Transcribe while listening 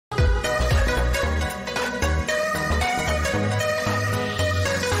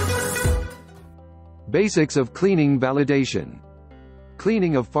Basics of cleaning validation.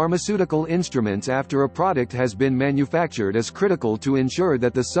 Cleaning of pharmaceutical instruments after a product has been manufactured is critical to ensure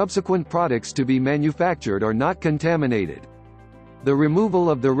that the subsequent products to be manufactured are not contaminated. The removal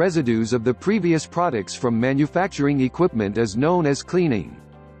of the residues of the previous products from manufacturing equipment is known as cleaning.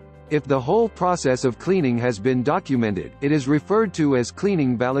 If the whole process of cleaning has been documented, it is referred to as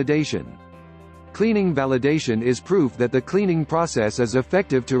cleaning validation. Cleaning validation is proof that the cleaning process is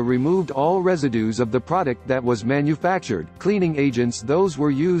effective to remove all residues of the product that was manufactured, cleaning agents those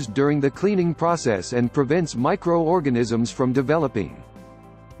were used during the cleaning process, and prevents microorganisms from developing.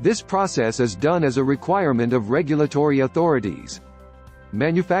 This process is done as a requirement of regulatory authorities.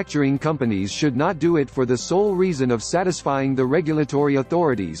 Manufacturing companies should not do it for the sole reason of satisfying the regulatory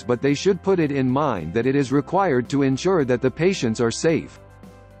authorities, but they should put it in mind that it is required to ensure that the patients are safe.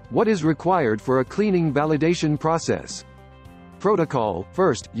 What is required for a cleaning validation process? Protocol.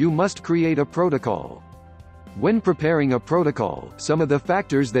 First, you must create a protocol. When preparing a protocol, some of the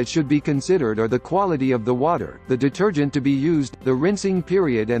factors that should be considered are the quality of the water, the detergent to be used, the rinsing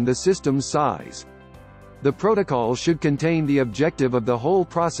period, and the system's size. The protocol should contain the objective of the whole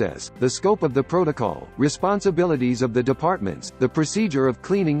process, the scope of the protocol, responsibilities of the departments, the procedure of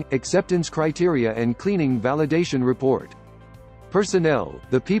cleaning, acceptance criteria, and cleaning validation report. Personnel.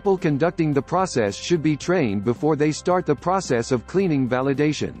 The people conducting the process should be trained before they start the process of cleaning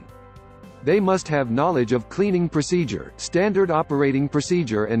validation. They must have knowledge of cleaning procedure, standard operating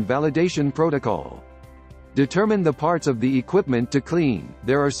procedure, and validation protocol. Determine the parts of the equipment to clean.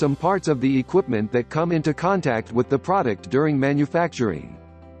 There are some parts of the equipment that come into contact with the product during manufacturing.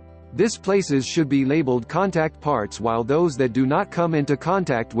 These places should be labeled contact parts, while those that do not come into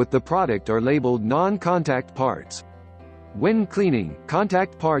contact with the product are labeled non-contact parts. When cleaning,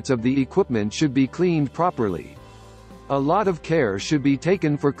 contact parts of the equipment should be cleaned properly. A lot of care should be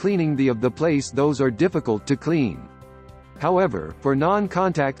taken for cleaning the place those are difficult to clean. However, for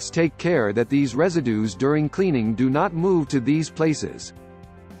non-contacts, take care that these residues during cleaning do not move to these places.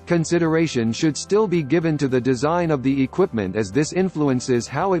 Consideration should still be given to the design of the equipment, as this influences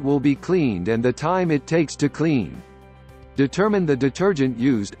how it will be cleaned and the time it takes to clean. Determine the detergent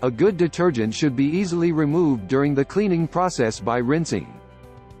used. A good detergent should be easily removed during the cleaning process by rinsing.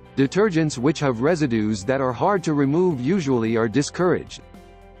 Detergents which have residues that are hard to remove usually are discouraged.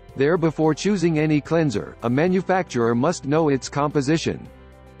 Before choosing any cleanser, a manufacturer must know its composition.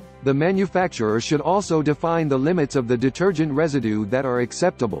 The manufacturer should also define the limits of the detergent residue that are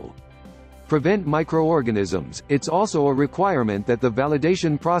acceptable. Prevent microorganisms. It's also a requirement that the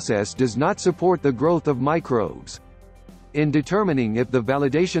validation process does not support the growth of microbes. In determining if the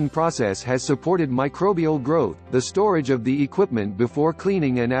validation process has supported microbial growth, the storage of the equipment before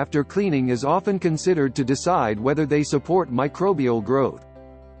cleaning and after cleaning is often considered to decide whether they support microbial growth.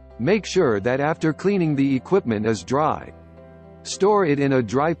 Make sure that after cleaning the equipment is dry. Store it in a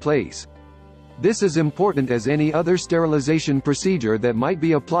dry place. This is important, as any other sterilization procedure that might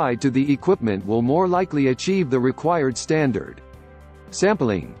be applied to the equipment will more likely achieve the required standard.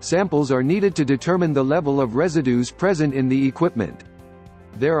 Sampling. Samples are needed to determine the level of residues present in the equipment.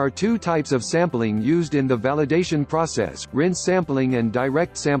 There are two types of sampling used in the validation process: rinse sampling and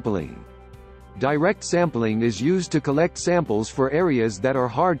direct sampling. Direct sampling is used to collect samples for areas that are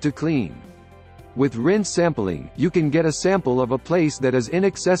hard to clean. With rinse sampling, you can get a sample of a place that is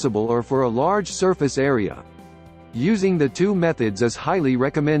inaccessible or for a large surface area. Using the two methods is highly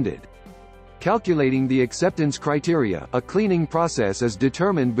recommended. Calculating the acceptance criteria. A cleaning process is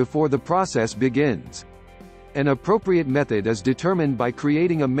determined before the process begins. An appropriate method is determined by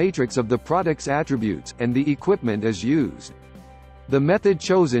creating a matrix of the product's attributes, and the equipment is used. The method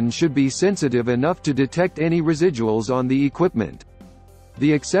chosen should be sensitive enough to detect any residuals on the equipment.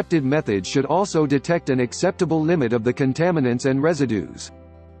 The accepted method should also detect an acceptable limit of the contaminants and residues.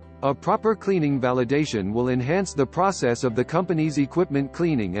 A proper cleaning validation will enhance the process of the company's equipment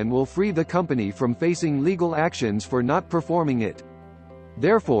cleaning and will free the company from facing legal actions for not performing it.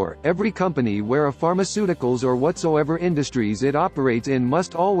 Therefore, every company where a pharmaceuticals or whatsoever industries it operates in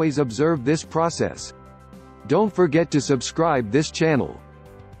must always observe this process. Don't forget to subscribe this channel.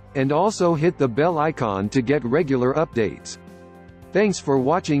 And also hit the bell icon to get regular updates. Thanks for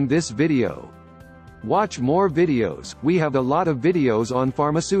watching this video. Watch more videos. We have a lot of videos on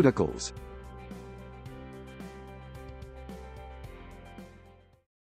pharmaceuticals.